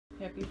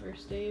Happy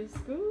first day of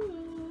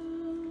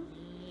school.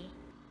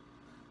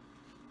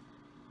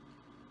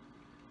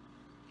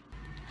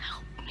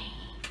 Help me.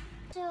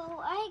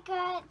 So I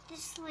got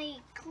this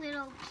like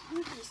little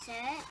kinky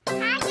set.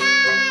 Hi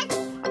guys!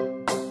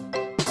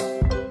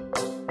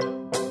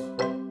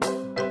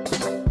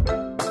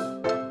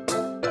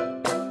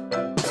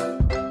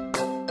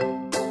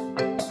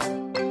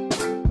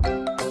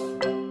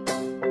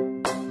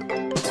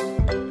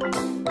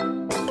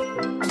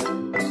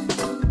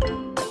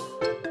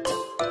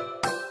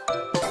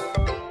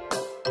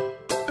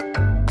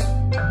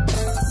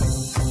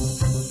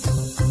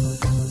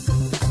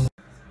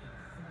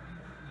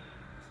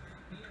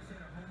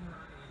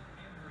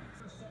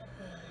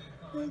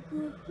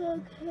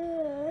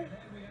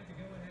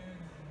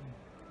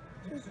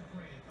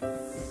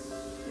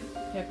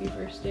 Happy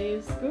first day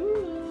of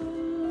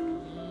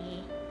school.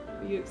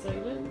 Are you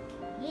excited?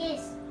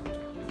 Yes.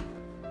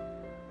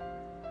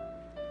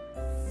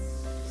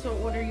 So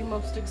what are you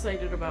most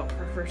excited about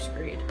for first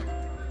grade?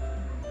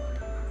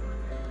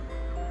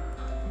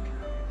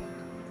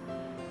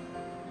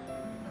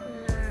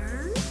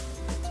 Learn.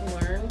 To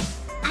learn?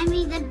 I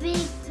mean the big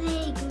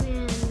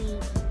playground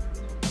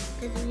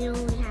because we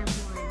only have one.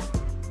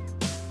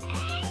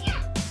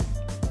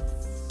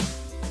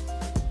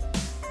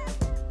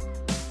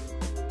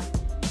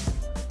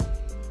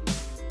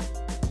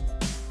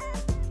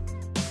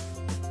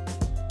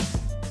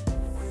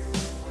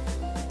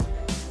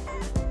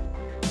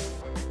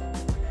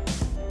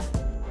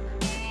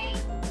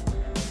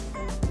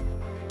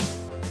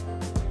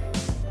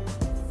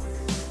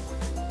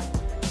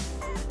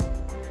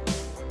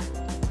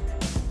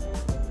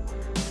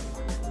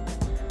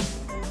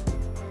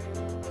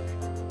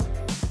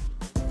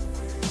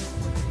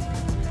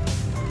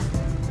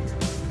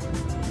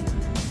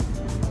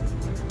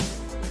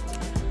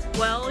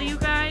 Well, you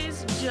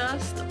guys,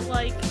 just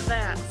like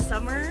that,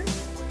 summer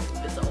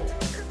is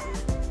over.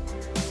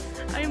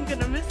 I am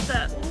gonna miss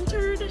that little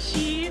turd.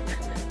 She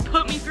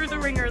put me through the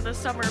ringer this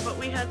summer, but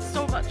we had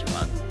so much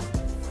fun.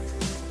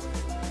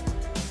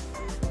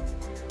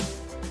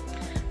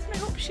 And I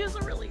hope she has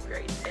a really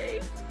great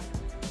day.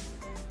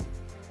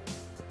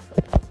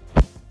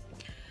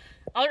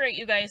 Alright,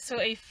 you guys, so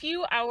a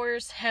few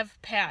hours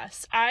have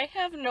passed. I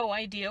have no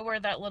idea where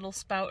that little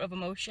spout of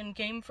emotion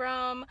came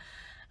from.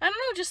 I don't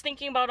know, just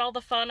thinking about all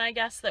the fun, I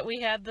guess, that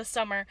we had this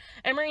summer.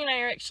 Emery and I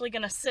are actually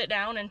going to sit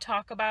down and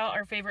talk about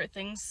our favorite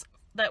things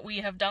that we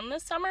have done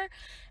this summer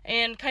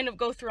and kind of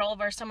go through all of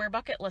our summer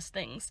bucket list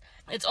things.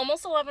 It's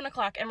almost 11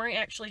 o'clock. Emery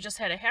actually just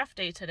had a half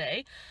day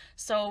today,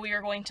 so we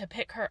are going to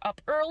pick her up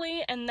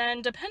early, and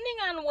then depending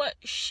on what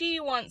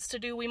she wants to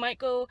do, we might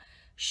go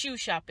shoe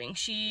shopping.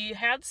 She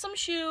had some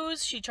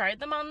shoes. She tried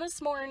them on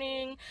this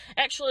morning.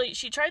 Actually,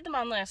 she tried them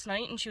on last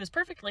night and she was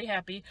perfectly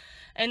happy.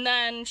 And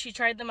then she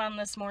tried them on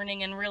this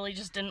morning and really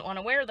just didn't want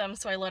to wear them,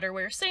 so I let her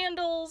wear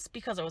sandals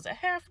because it was a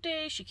half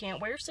day. She can't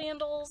wear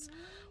sandals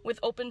with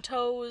open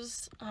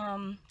toes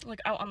like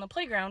out on the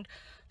playground.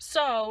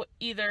 So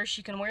either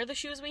she can wear the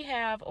shoes we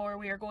have or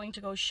we are going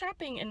to go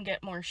shopping and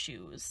get more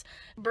shoes.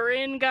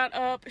 Bryn got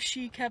up.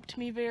 She kept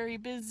me very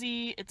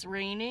busy. It's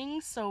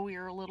raining, so we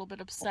are a little bit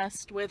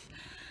obsessed with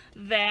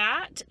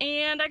that.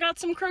 And I got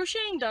some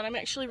crocheting done. I'm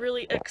actually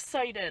really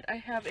excited. I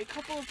have a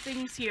couple of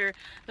things here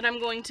that I'm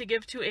going to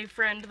give to a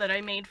friend that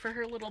I made for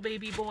her little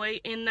baby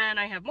boy. And then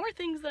I have more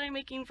things that I'm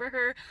making for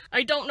her.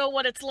 I don't know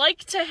what it's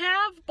like to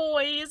have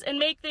boys and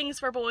make things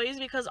for boys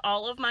because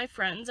all of my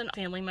friends and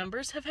family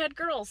members have had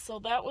girls. So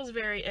that was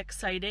very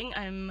exciting.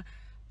 I'm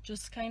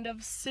just kind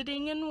of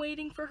sitting and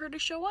waiting for her to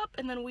show up,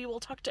 and then we will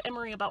talk to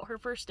Emery about her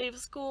first day of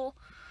school.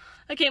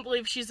 I can't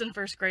believe she's in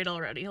first grade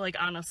already. Like,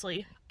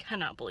 honestly,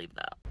 cannot believe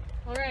that.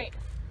 All right,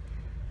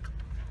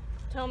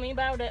 tell me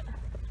about it.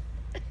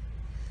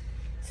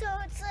 So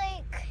it's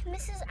like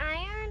Mrs.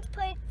 Irons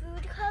put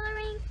food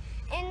coloring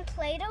in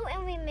Play-Doh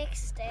and we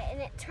mixed it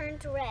and it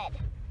turned red.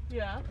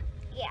 Yeah?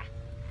 Yeah.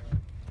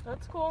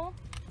 That's cool.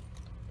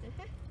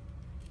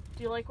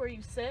 Do you like where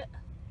you sit?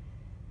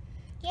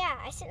 Yeah,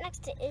 I sit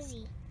next to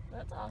Izzy.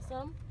 That's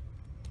awesome.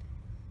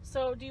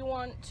 So do you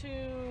want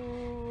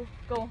to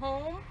go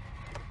home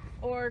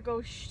or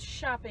go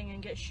shopping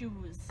and get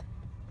shoes?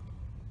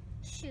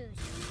 Shoes.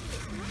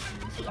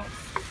 Yes.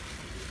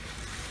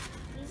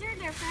 These are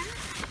different.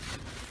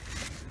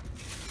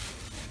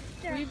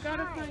 We've got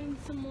to find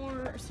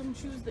some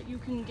shoes that you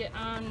can get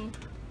on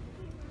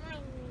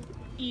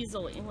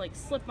easily, like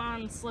slip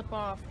on, slip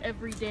off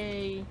every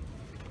day.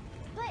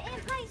 But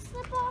it might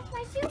slip off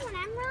my shoe when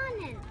I'm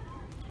running.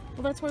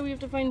 Well, that's why we have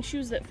to find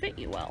shoes that fit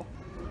you well.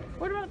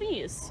 What about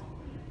these?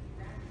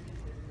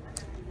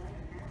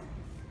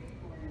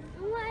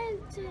 I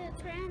wanted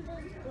to try on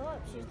those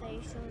blow-up shoes that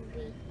you showed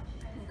me.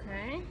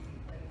 Okay.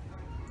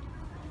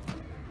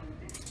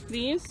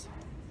 These?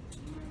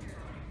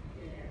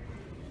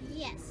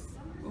 Yes.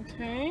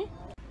 Okay.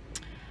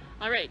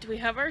 All right, we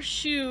have our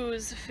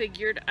shoes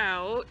figured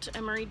out.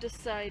 Emery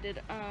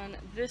decided on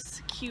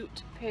this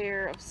cute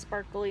pair of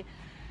sparkly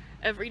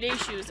everyday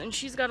shoes, and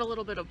she's got a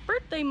little bit of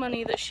birthday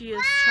money that she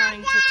is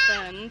trying to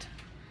spend.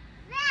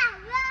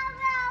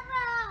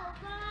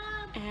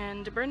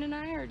 and Brandon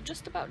and I are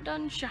just about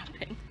done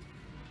shopping.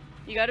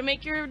 You gotta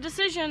make your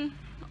decision.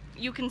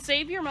 You can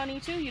save your money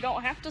too, you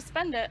don't have to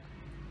spend it.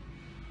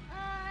 Do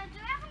I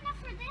have enough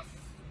for this?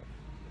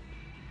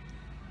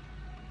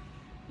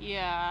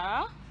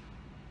 Yeah.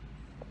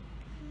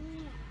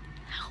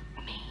 Help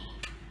me.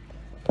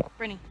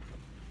 Brittany,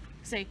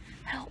 say,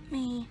 help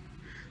me.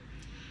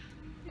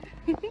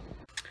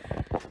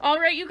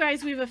 Alright, you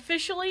guys, we've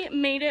officially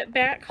made it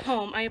back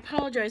home. I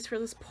apologize for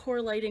this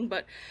poor lighting,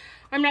 but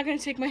I'm not going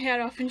to take my hat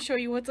off and show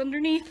you what's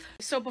underneath.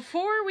 So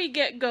before we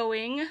get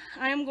going,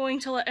 I am going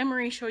to let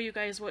Emery show you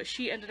guys what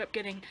she ended up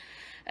getting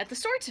at the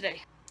store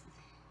today.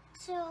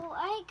 So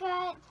I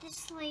got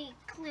this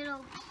like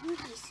little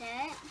pinky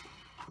set.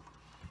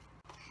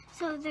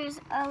 So there's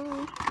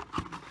a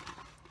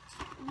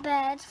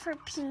bed for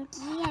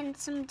Pinky and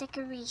some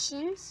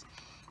decorations.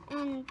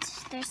 And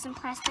there's some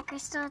plastic I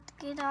still have to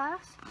get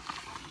off.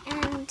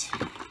 And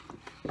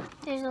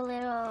there's a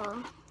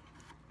little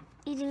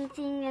eating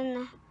thing and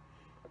the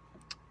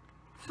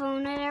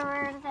phone,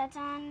 whatever that's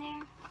on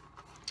there.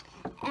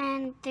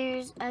 And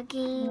there's a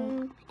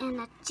game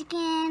and a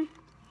chicken.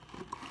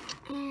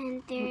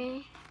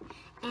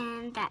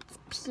 And that's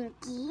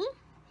Pinky.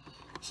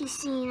 She's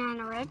sitting on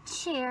a red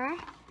chair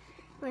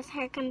with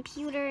her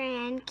computer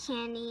and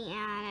candy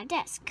on a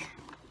desk.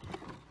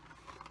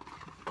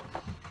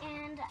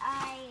 And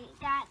I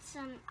got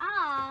some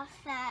off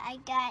that I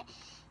got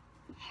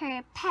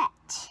her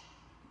pet.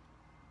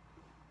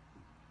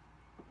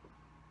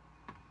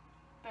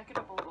 Back it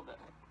up a little bit.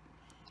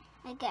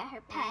 I got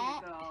her There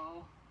pet. you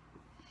go.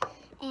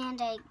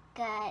 And I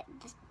got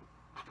this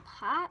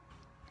pop,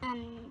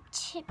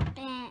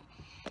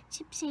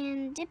 chips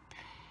and dip.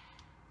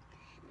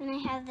 And I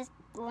have this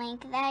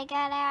blanket that I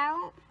got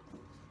out.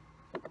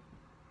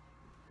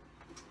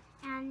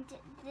 And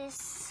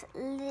this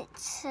little,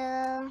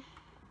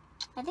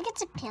 I think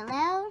it's a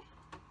pillow.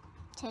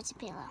 So it's a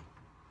pillow.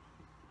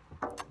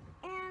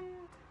 And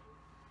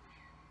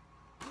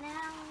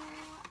now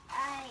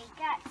I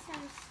got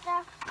some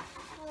stuff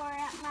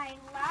for my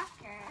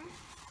locker.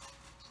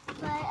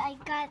 But I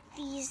got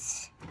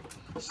these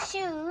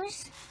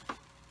shoes.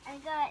 I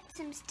got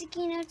some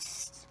sticky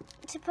notes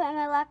to put in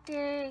my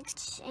locker.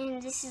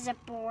 And this is a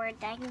board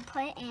that I can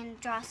put and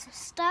draw some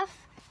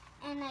stuff.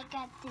 And I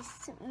got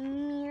this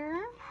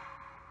mirror.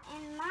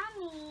 And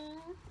Mommy,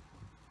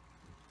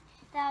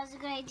 that was a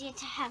good idea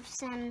to have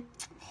some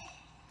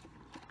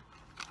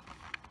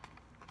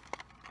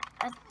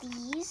of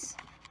these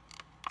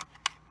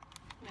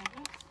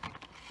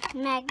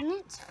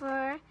magnets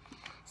for,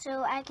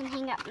 so I can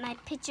hang up my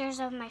pictures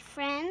of my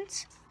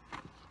friends.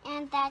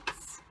 And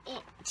that's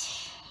it.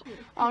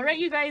 Alright,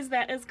 you guys,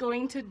 that is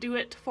going to do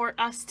it for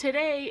us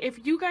today.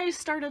 If you guys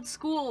started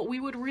school, we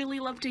would really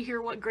love to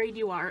hear what grade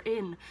you are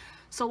in.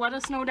 So let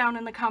us know down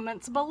in the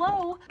comments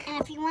below.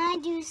 And if you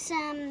want to do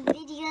some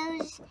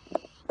videos,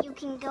 you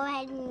can go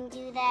ahead and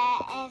do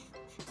that.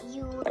 If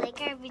you like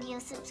our video,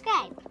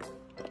 subscribe.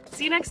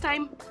 See you next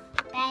time.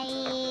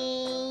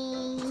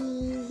 Bye.